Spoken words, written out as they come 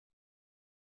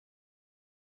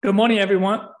Good morning,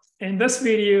 everyone. In this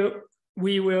video,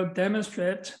 we will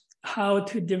demonstrate how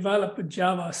to develop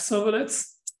Java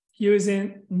servlets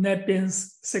using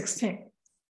NetBeans 16.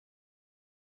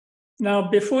 Now,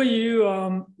 before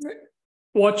you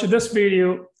watch this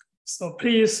video, so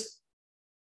please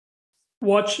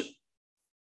watch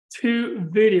two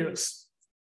videos.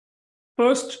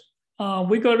 First,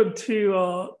 we go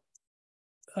to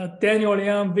Daniel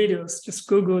Liang videos. Just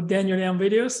Google Daniel Liang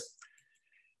videos.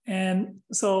 And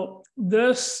so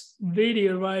this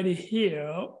video right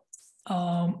here,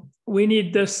 we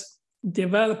need this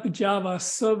develop Java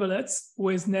servlets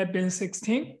with NetBeans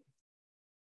 16.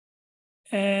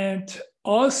 And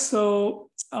also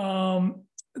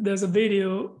there's a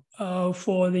video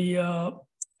for the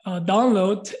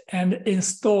download and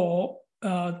install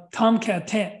Tomcat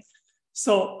 10.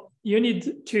 So you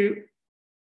need to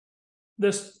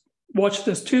watch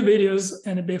these two videos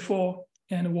and before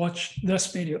and watch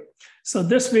this video. So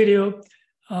this video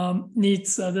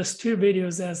needs these two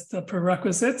videos as the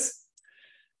prerequisites.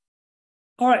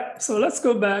 All right, so let's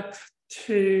go back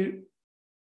to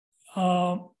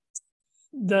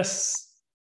this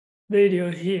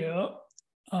video here.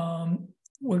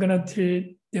 We're going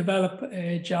to develop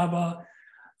a Java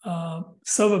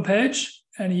server page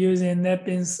and using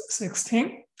NetBeans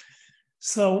 16.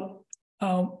 So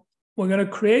we're going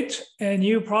to create a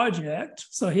new project.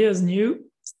 So here's new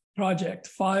project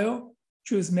file,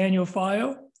 choose manual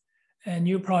file and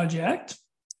new project.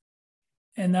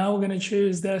 And now we're going to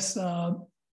choose this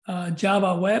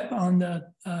Java web on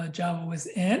the Java with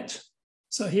int.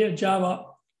 So here Java,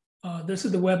 this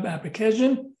is the web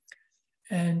application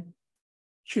and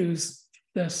choose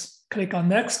this, click on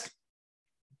next.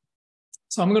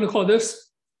 So I'm going to call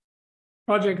this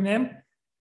project name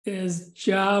is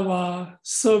Java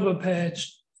server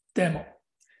page demo.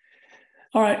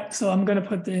 All right, so I'm going to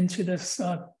put into this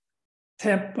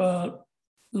temp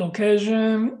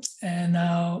location and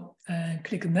now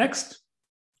click next.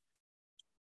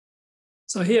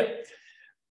 So here,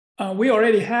 we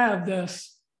already have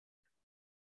this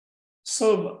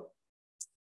server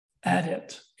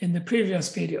added in the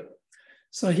previous video.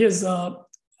 So here's a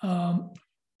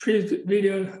previous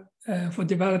video for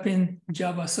developing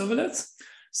Java servlets.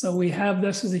 So we have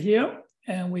this is here,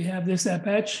 and we have this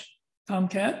Apache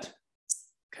Tomcat,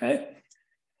 okay?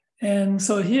 And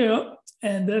so here,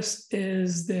 and this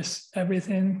is this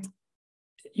everything,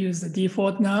 use the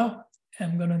default now.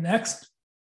 I'm gonna next.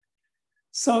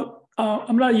 So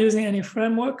I'm not using any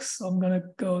frameworks, so I'm gonna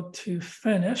go to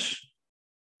finish.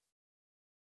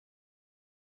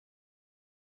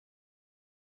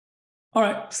 All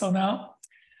right, so now,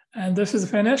 and this is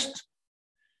finished.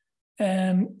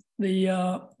 And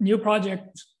the new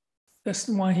project, this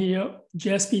one here,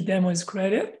 JSP demo is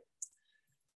created.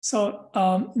 So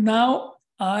now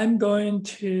I'm going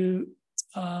to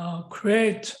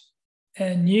create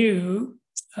a new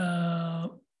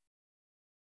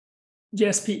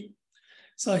JSP.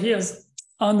 So here's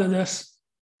under this.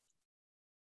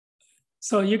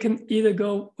 So you can either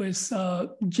go with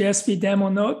JSP demo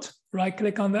node, right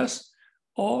click on this,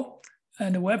 or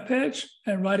and the web page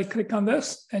and right click on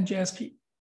this and JSP.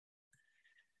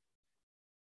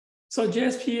 So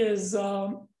JSP is,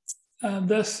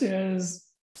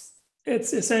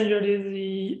 it's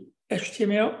essentially the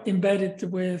HTML embedded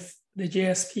with the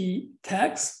JSP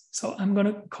tags. So I'm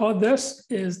gonna call this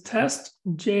is test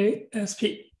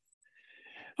JSP.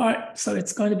 All right, so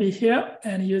it's going to be here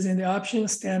and using the option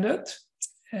standard.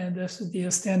 And this is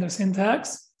the standard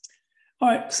syntax. All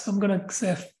right, so I'm gonna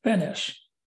say finish.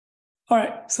 All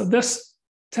right, so this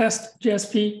test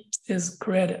JSP is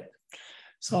created.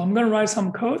 So I'm going to write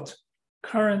some code.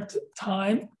 Current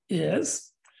time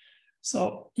is.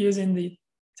 So using the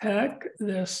tag,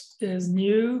 this is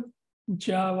new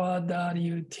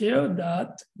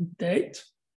java.util.date.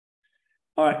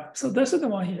 All right, so this is the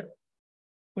one here.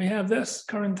 We have this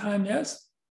current time is.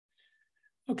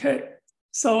 Okay,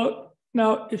 so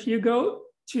now if you go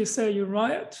to say you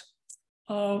run it,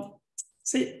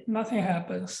 see, nothing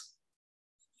happens.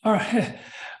 All right,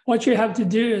 what you have to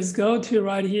do is go to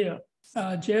right here,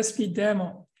 JSP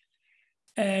demo,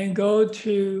 and go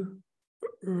to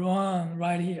run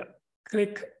right here.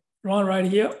 Click run right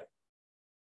here.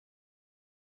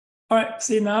 All right,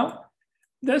 see now,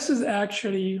 this is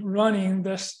actually running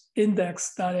this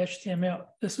index.html.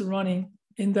 This is running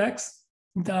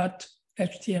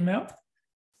index.html.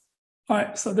 All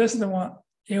right, so this is the one.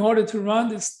 In order to run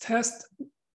this test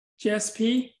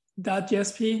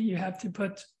JSP.jsp, you have to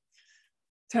put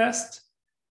test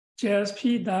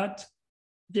JSP.jsp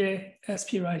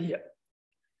right here.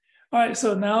 All right,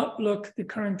 so now look the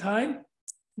current time.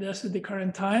 This is the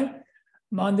current time.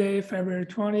 Monday, February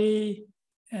 20,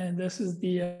 and this is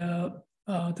the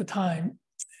time.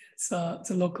 It's a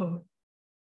local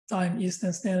time,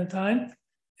 Eastern Standard Time.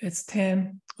 It's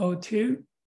 10:02,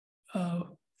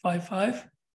 55.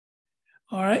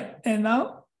 All right, and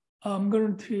now I'm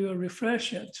going to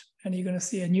refresh it, and you're going to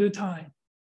see a new time.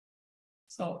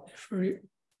 So if we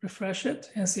refresh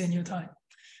it and see a new time.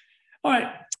 All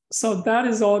right, so that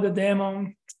is all the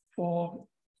demo for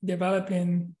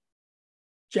developing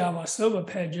Java server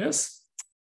pages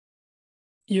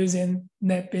using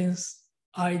NetBeans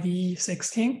IDE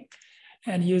 16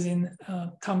 and using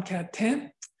Tomcat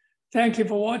 10. Thank you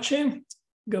for watching.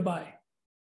 Goodbye.